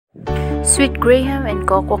Sweet graham and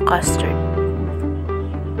cocoa custard.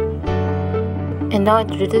 And now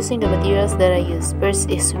introducing the materials that I use. First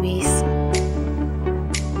is whisk,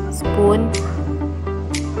 spoon,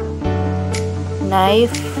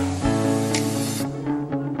 knife,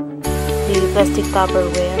 the plastic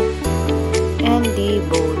Tupperware, and the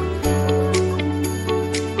bowl.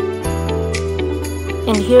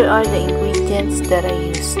 And here are the ingredients that I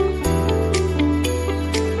used.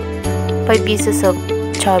 5 pieces of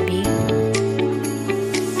chubby,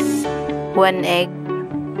 1 egg,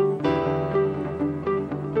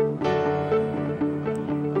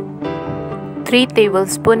 3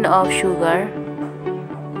 tablespoons of sugar,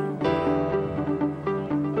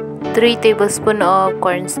 3 tablespoons of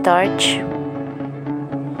cornstarch,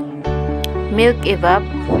 milk evap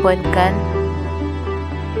 1 can,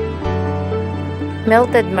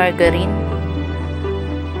 melted margarine,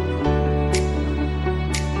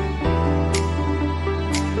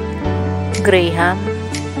 graham,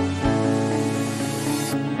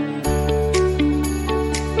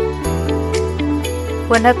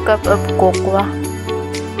 one half cup of cocoa,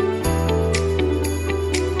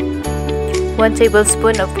 1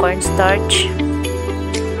 tablespoon of cornstarch,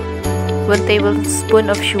 1 tablespoon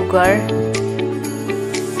of sugar,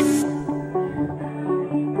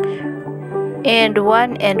 and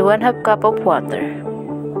 1 cup of water.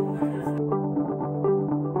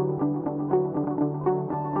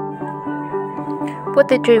 Put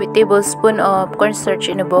the 3 tablespoons of cornstarch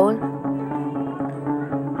in a bowl,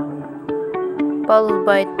 followed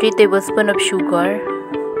by 3 tablespoons of sugar.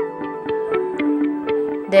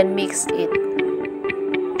 Then mix it.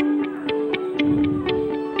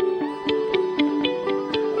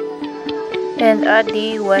 And add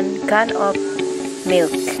the 1 can of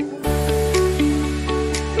milk.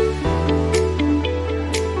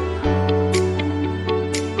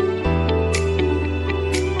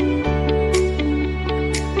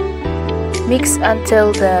 Mix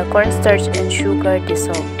until the cornstarch and sugar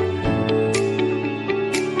dissolve.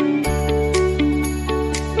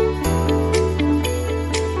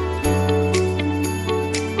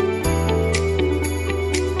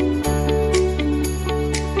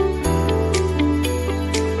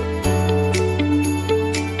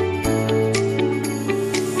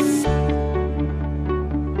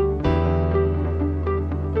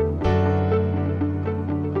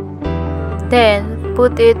 Then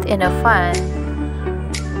put it in a pan.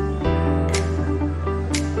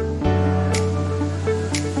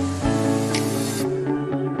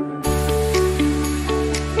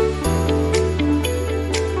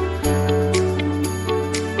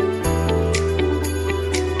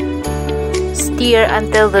 Stir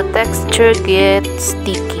until the texture gets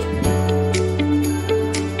sticky.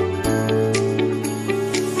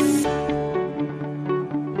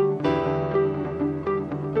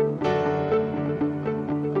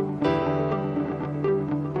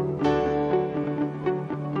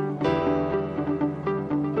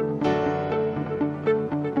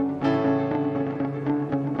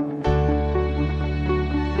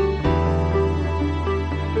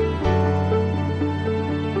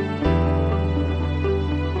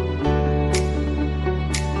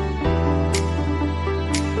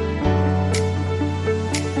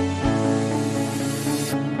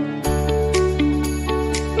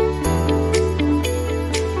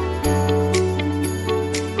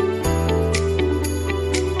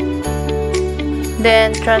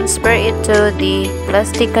 Then transfer it to the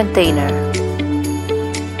plastic container.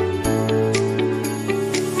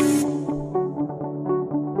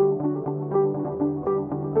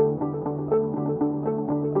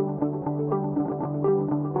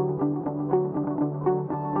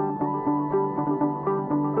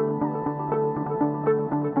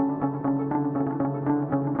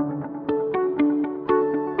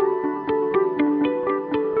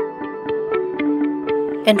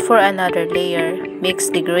 And for another layer, mix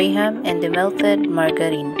the graham and the melted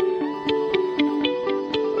margarine.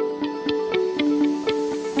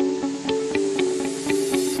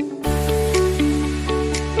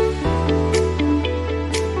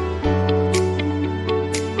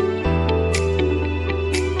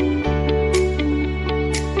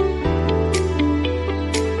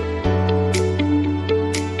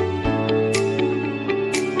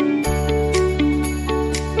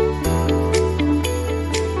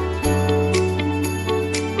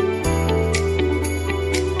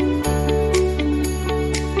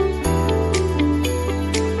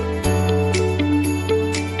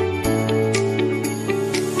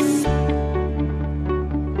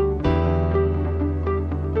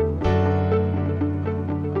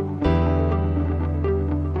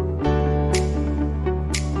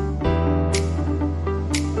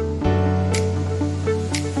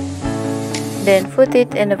 Then put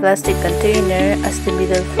it in a plastic container as the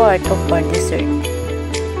middle part of our dessert.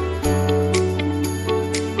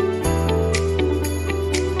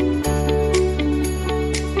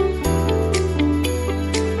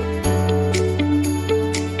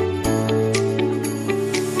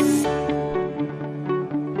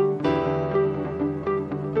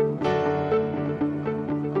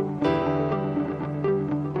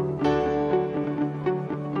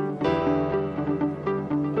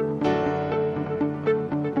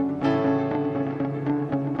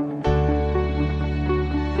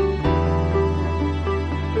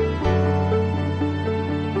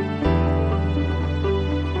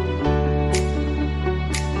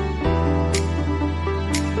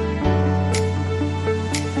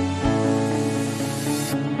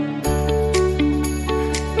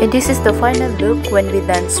 And this is the final look when we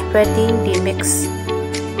done spreading the mixed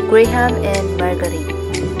graham and margarine.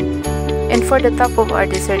 And for the top of our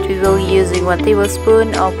dessert, we will be using 1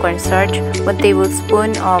 tablespoon of cornstarch, 1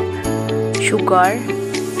 tablespoon of sugar,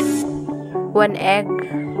 1 egg,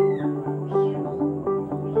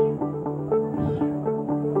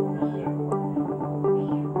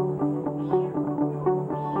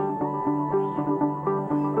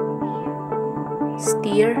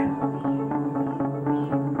 stir.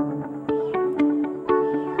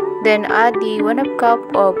 Then add the 1/2 cup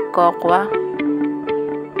of cocoa,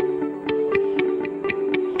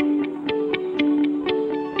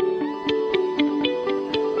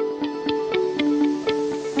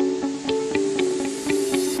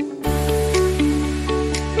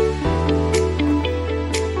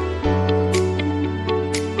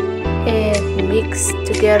 and mix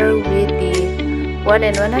together with the 1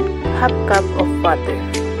 and 1/2 cup of butter.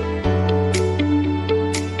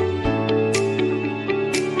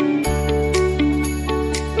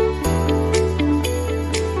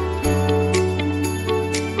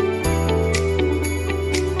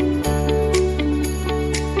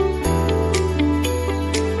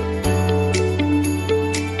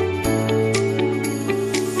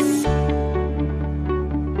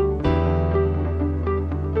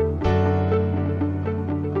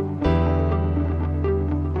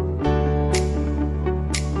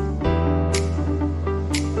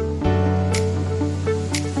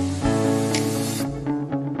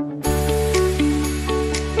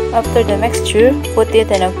 After the mixture, put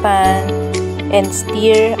it in a pan and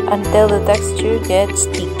stir until the texture gets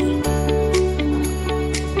sticky.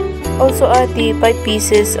 Also add the 5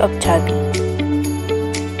 pieces of chabi.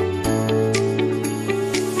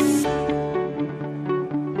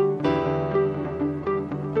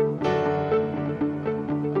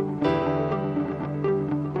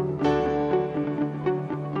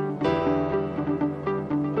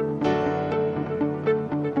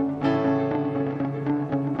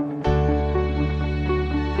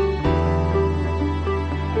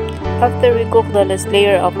 After we cook the last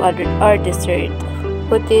layer of our dessert,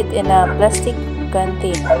 put it in a plastic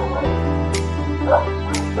container.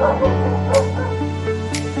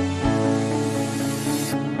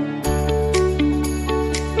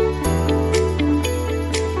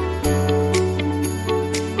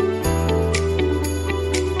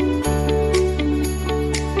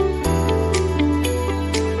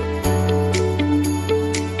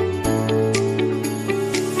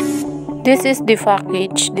 This is the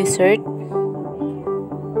packaged dessert,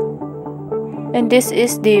 and this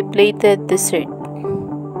is the plated dessert.